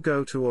 did you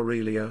go to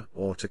Aurelia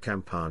or to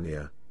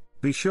Campania?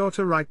 Be sure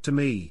to write to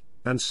me,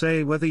 and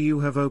say whether you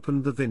have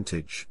opened the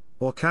vintage,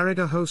 or carried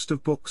a host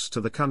of books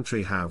to the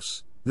country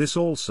house, this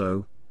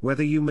also,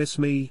 whether you miss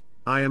me,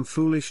 I am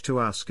foolish to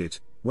ask it,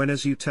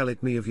 whenas you tell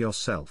it me of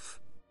yourself.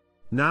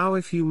 Now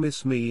if you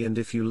miss me and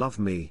if you love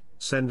me,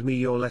 send me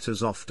your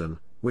letters often,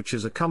 which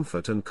is a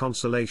comfort and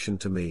consolation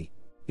to me.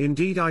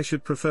 Indeed I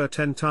should prefer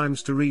 10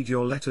 times to read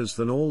your letters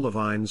than all the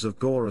vines of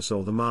Gaurus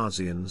or the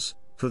Marsians,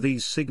 for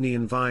these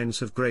Signian vines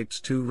have grapes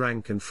too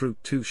rank and fruit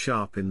too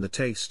sharp in the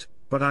taste,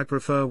 but I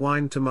prefer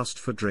wine to must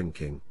for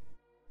drinking.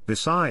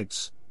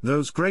 Besides,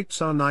 those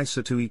grapes are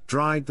nicer to eat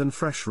dried than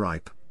fresh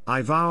ripe.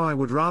 I vow I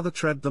would rather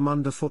tread them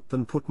underfoot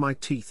than put my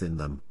teeth in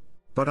them.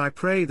 But I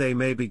pray they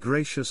may be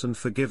gracious and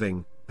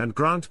forgiving, and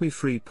grant me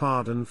free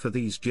pardon for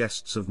these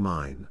jests of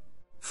mine.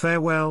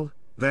 Farewell,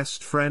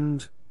 best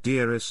friend,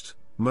 dearest,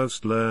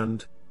 most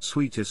learned,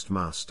 sweetest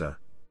master.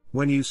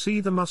 When you see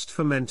the must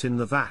ferment in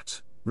the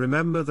vat,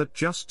 remember that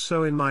just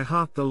so in my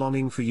heart the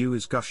longing for you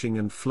is gushing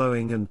and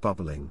flowing and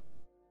bubbling.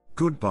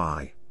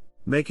 Goodbye.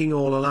 Making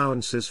all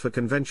allowances for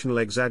conventional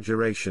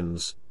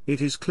exaggerations,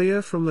 it is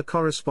clear from the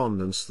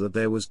correspondence that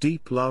there was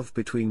deep love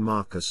between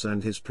Marcus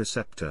and his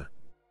preceptor.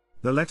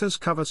 The letters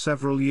cover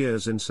several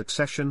years in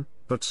succession,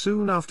 but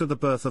soon after the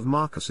birth of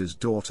Marcus's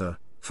daughter,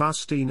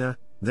 Faustina,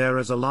 there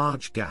is a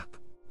large gap.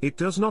 It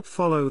does not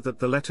follow that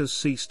the letters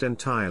ceased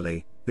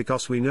entirely,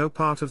 because we know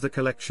part of the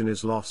collection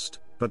is lost,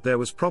 but there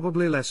was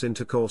probably less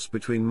intercourse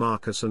between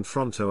Marcus and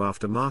Fronto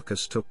after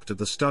Marcus took to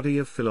the study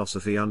of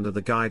philosophy under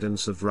the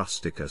guidance of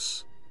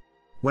Rusticus.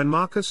 When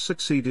Marcus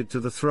succeeded to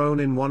the throne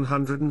in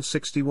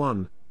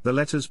 161, the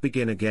letters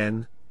begin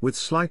again, with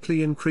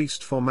slightly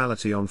increased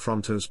formality on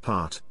Fronto's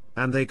part,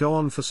 and they go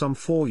on for some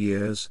 4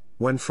 years,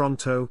 when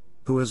Fronto,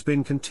 who has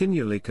been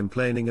continually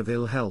complaining of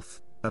ill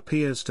health,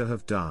 appears to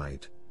have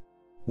died.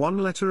 One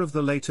letter of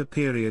the later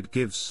period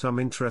gives some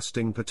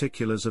interesting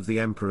particulars of the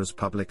emperor's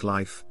public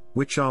life,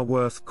 which are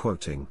worth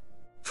quoting.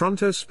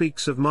 Fronto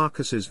speaks of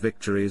Marcus's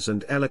victories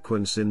and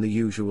eloquence in the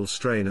usual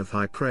strain of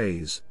high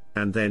praise,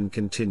 and then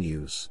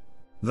continues.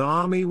 The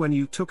army when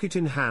you took it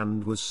in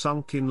hand was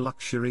sunk in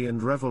luxury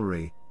and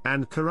revelry,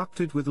 and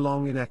corrupted with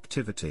long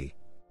inactivity.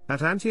 At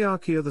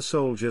Antiochia the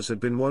soldiers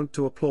had been wont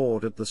to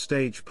applaud at the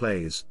stage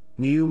plays,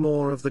 knew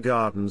more of the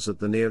gardens at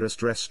the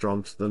nearest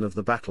restaurant than of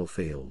the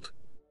battlefield.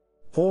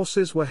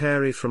 Horses were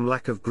hairy from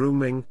lack of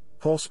grooming,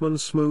 horsemen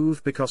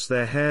smooth because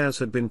their hairs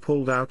had been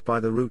pulled out by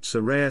the roots.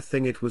 A rare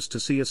thing it was to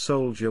see a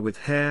soldier with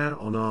hair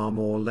on arm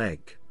or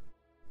leg.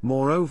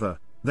 Moreover,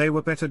 they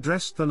were better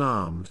dressed than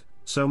armed,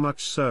 so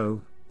much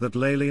so, that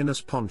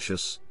Laelianus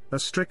Pontius, a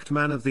strict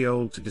man of the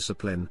old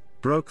discipline,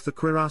 broke the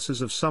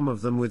cuirasses of some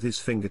of them with his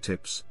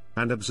fingertips,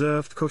 and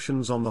observed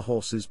cushions on the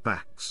horses'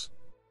 backs.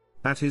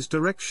 At his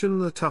direction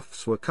the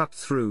tufts were cut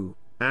through,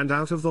 and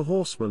out of the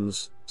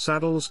horsemen's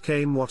saddles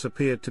came what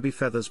appeared to be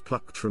feathers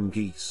plucked from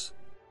geese.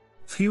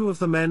 Few of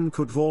the men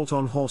could vault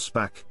on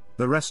horseback,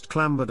 the rest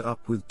clambered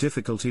up with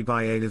difficulty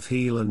by aid of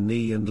heel and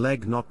knee and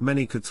leg. Not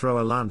many could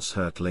throw a lance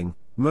hurtling,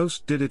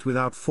 most did it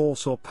without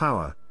force or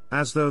power,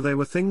 as though they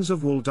were things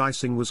of wool.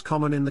 Dicing was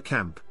common in the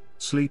camp,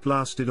 sleep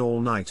lasted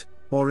all night,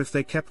 or if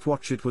they kept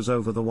watch it was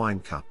over the wine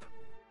cup.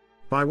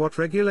 By what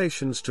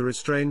regulations to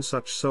restrain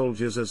such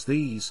soldiers as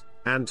these,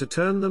 and to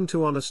turn them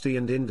to honesty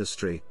and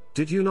industry,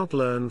 did you not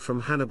learn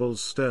from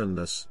Hannibal's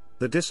sternness,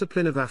 the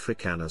discipline of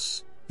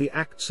Africanus, the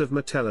acts of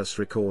Metellus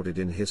recorded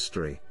in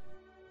history?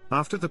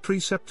 After the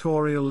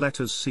preceptorial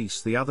letters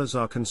cease, the others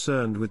are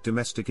concerned with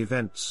domestic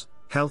events,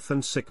 health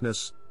and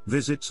sickness,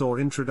 visits or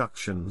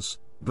introductions,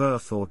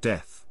 birth or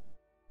death.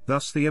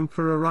 Thus the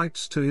emperor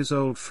writes to his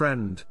old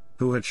friend,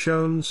 who had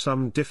shown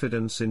some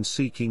diffidence in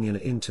seeking an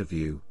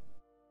interview.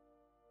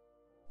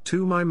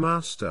 To my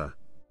master.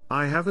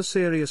 I have a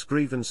serious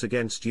grievance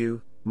against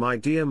you, my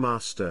dear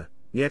master,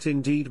 yet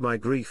indeed my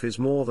grief is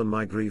more than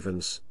my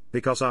grievance,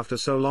 because after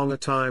so long a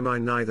time I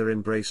neither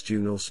embraced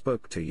you nor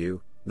spoke to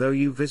you, though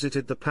you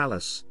visited the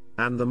palace,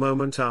 and the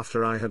moment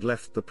after I had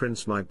left the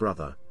prince my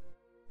brother.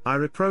 I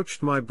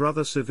reproached my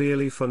brother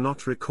severely for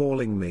not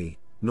recalling me,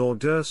 nor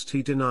durst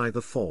he deny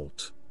the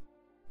fault.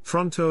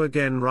 Fronto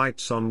again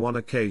writes on one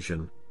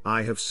occasion,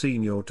 I have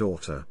seen your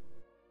daughter.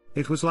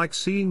 It was like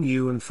seeing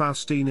you and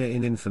Faustina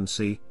in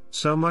infancy,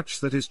 so much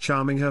that his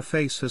charming her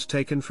face has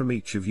taken from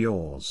each of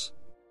yours.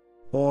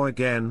 Or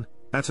again,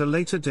 at a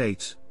later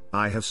date,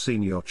 I have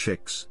seen your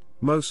chicks,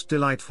 most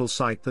delightful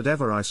sight that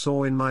ever I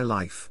saw in my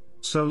life,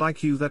 so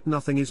like you that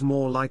nothing is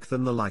more like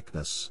than the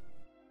likeness.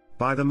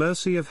 By the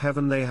mercy of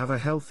heaven they have a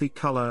healthy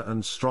color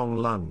and strong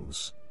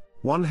lungs.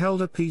 One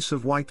held a piece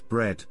of white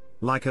bread,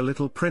 like a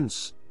little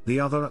prince, the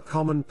other a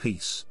common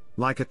piece,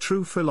 like a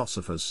true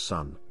philosopher's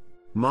son.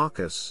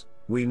 Marcus,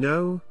 we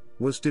know,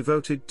 was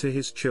devoted to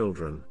his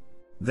children.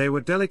 They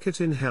were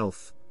delicate in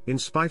health, in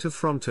spite of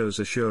Fronto's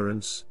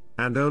assurance,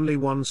 and only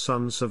one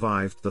son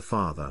survived the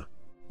father.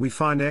 We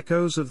find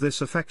echoes of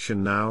this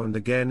affection now and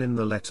again in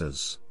the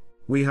letters.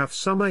 We have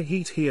summer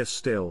heat here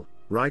still,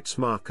 writes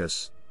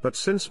Marcus, but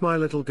since my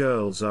little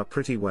girls are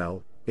pretty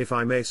well, if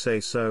I may say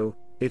so,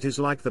 it is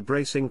like the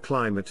bracing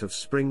climate of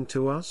spring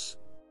to us.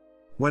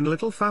 When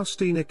little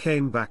Faustina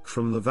came back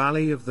from the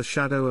valley of the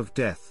shadow of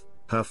death,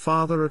 her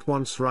father at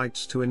once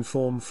writes to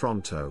inform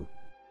Fronto.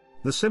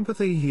 The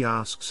sympathy he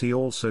asks he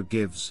also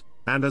gives,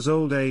 and as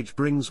old age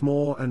brings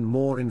more and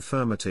more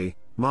infirmity,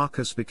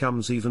 Marcus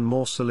becomes even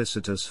more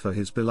solicitous for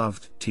his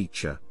beloved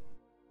teacher.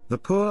 The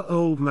poor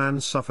old man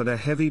suffered a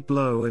heavy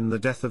blow in the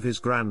death of his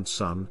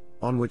grandson,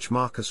 on which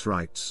Marcus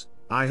writes,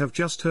 I have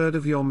just heard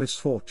of your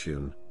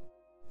misfortune.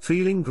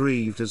 Feeling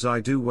grieved as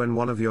I do when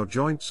one of your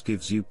joints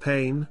gives you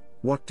pain,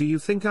 what do you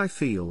think I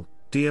feel,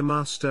 dear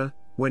master,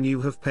 when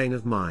you have pain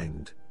of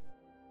mind?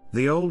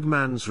 The old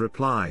man's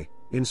reply,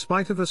 in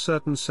spite of a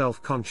certain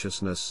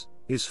self-consciousness,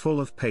 is full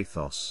of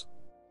pathos.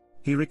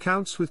 He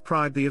recounts with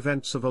pride the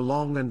events of a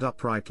long and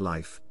upright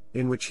life,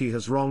 in which he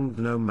has wronged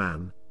no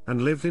man,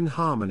 and lived in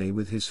harmony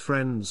with his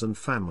friends and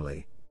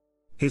family.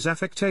 His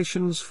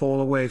affectations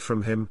fall away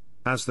from him,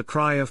 as the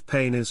cry of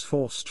pain is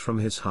forced from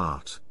his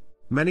heart.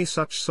 Many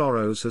such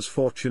sorrows has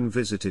fortune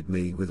visited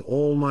me with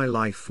all my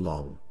life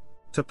long.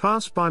 To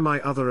pass by my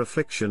other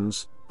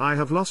afflictions, I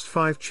have lost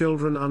 5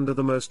 children under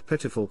the most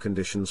pitiful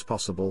conditions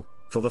possible.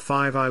 For the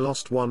 5 I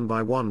lost one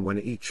by one when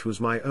each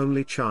was my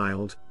only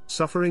child,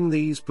 suffering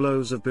these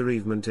blows of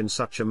bereavement in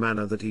such a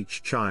manner that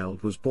each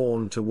child was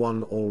born to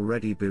one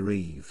already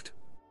bereaved.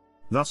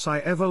 Thus I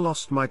ever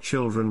lost my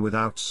children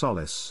without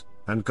solace,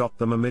 and got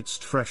them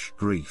amidst fresh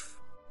grief.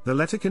 The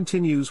letter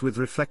continues with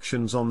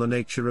reflections on the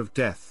nature of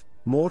death,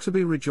 more to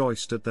be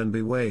rejoiced at than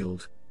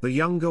bewailed. The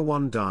younger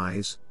one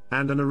dies,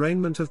 and an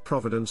arraignment of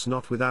Providence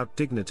not without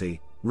dignity,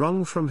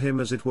 wrung from him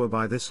as it were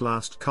by this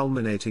last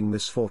culminating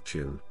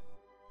misfortune.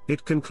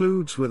 It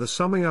concludes with a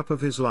summing up of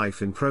his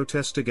life in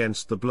protest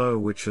against the blow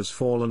which has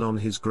fallen on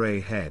his grey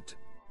head.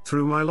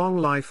 Through my long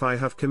life I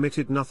have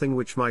committed nothing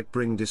which might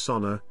bring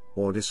dishonor,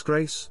 or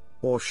disgrace,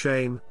 or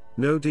shame,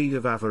 no deed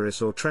of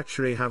avarice or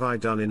treachery have I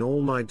done in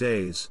all my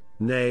days,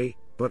 nay,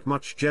 but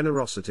much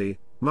generosity,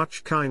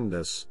 much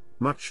kindness,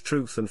 much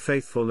truth and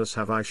faithfulness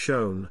have I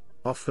shown,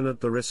 often at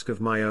the risk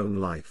of my own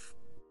life.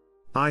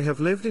 I have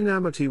lived in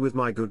amity with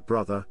my good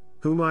brother,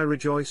 whom I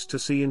rejoice to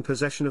see in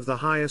possession of the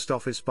highest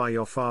office by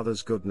your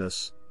father's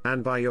goodness,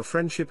 and by your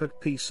friendship at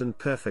peace and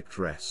perfect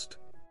rest.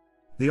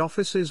 The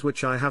offices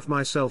which I have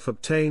myself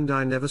obtained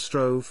I never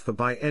strove for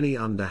by any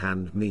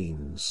underhand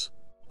means.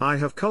 I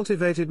have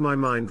cultivated my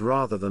mind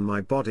rather than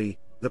my body,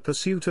 the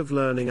pursuit of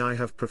learning I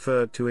have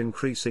preferred to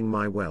increasing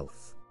my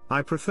wealth.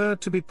 I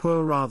preferred to be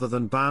poor rather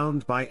than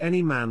bound by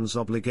any man's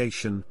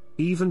obligation,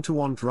 even to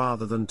want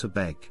rather than to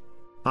beg.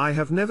 I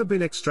have never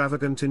been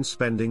extravagant in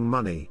spending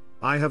money.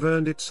 I have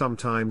earned it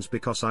sometimes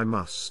because I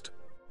must.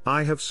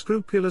 I have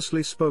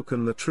scrupulously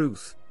spoken the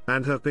truth,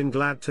 and have been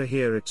glad to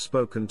hear it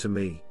spoken to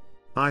me.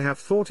 I have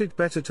thought it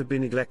better to be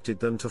neglected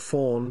than to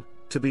fawn,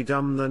 to be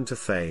dumb than to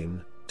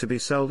feign, to be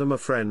seldom a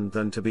friend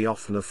than to be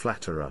often a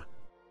flatterer.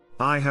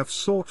 I have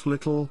sought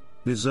little,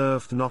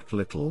 deserved not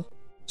little.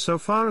 So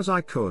far as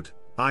I could,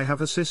 I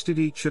have assisted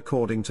each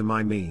according to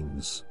my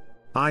means.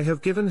 I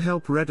have given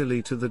help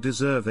readily to the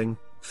deserving,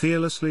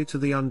 fearlessly to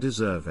the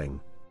undeserving.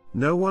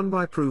 No one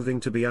by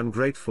proving to be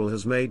ungrateful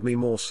has made me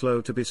more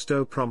slow to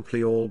bestow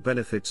promptly all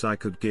benefits I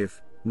could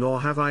give, nor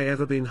have I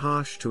ever been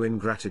harsh to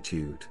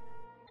ingratitude.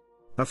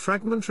 A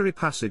fragmentary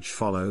passage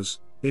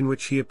follows, in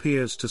which he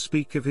appears to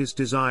speak of his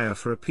desire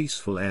for a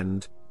peaceful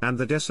end, and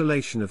the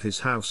desolation of his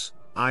house.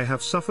 I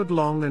have suffered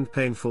long and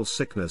painful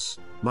sickness,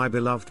 my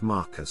beloved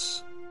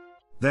Marcus.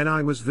 Then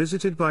I was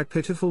visited by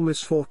pitiful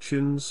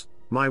misfortunes,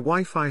 my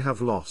wife I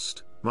have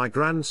lost, my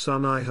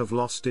grandson I have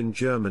lost in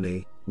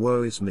Germany,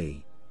 woe is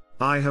me.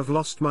 I have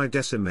lost my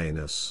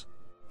Decimanus.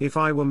 If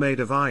I were made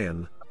of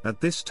iron,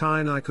 at this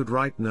time I could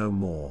write no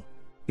more.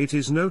 It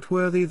is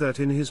noteworthy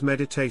that in his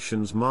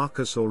Meditations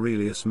Marcus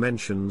Aurelius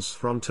mentions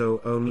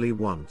Fronto only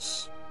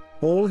once.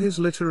 All his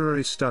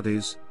literary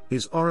studies,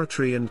 his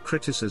oratory and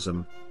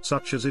criticism,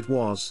 such as it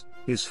was,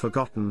 is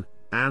forgotten,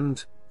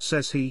 and,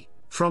 says he,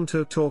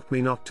 Fronto taught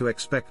me not to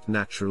expect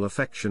natural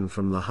affection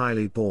from the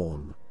highly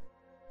born.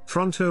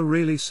 Fronto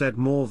really said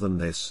more than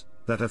this,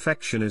 that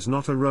affection is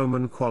not a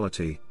Roman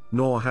quality,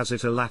 nor has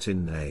it a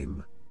Latin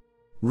name.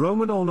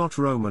 Roman or not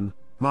Roman,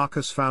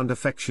 Marcus found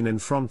affection in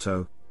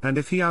Fronto, and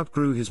if he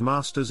outgrew his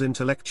master's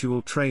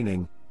intellectual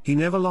training, he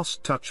never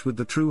lost touch with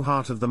the true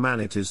heart of the man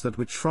it is that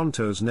which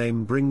Fronto's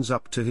name brings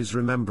up to his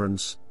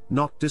remembrance,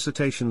 not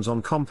dissertations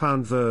on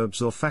compound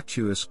verbs or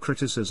fatuous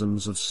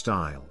criticisms of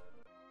style.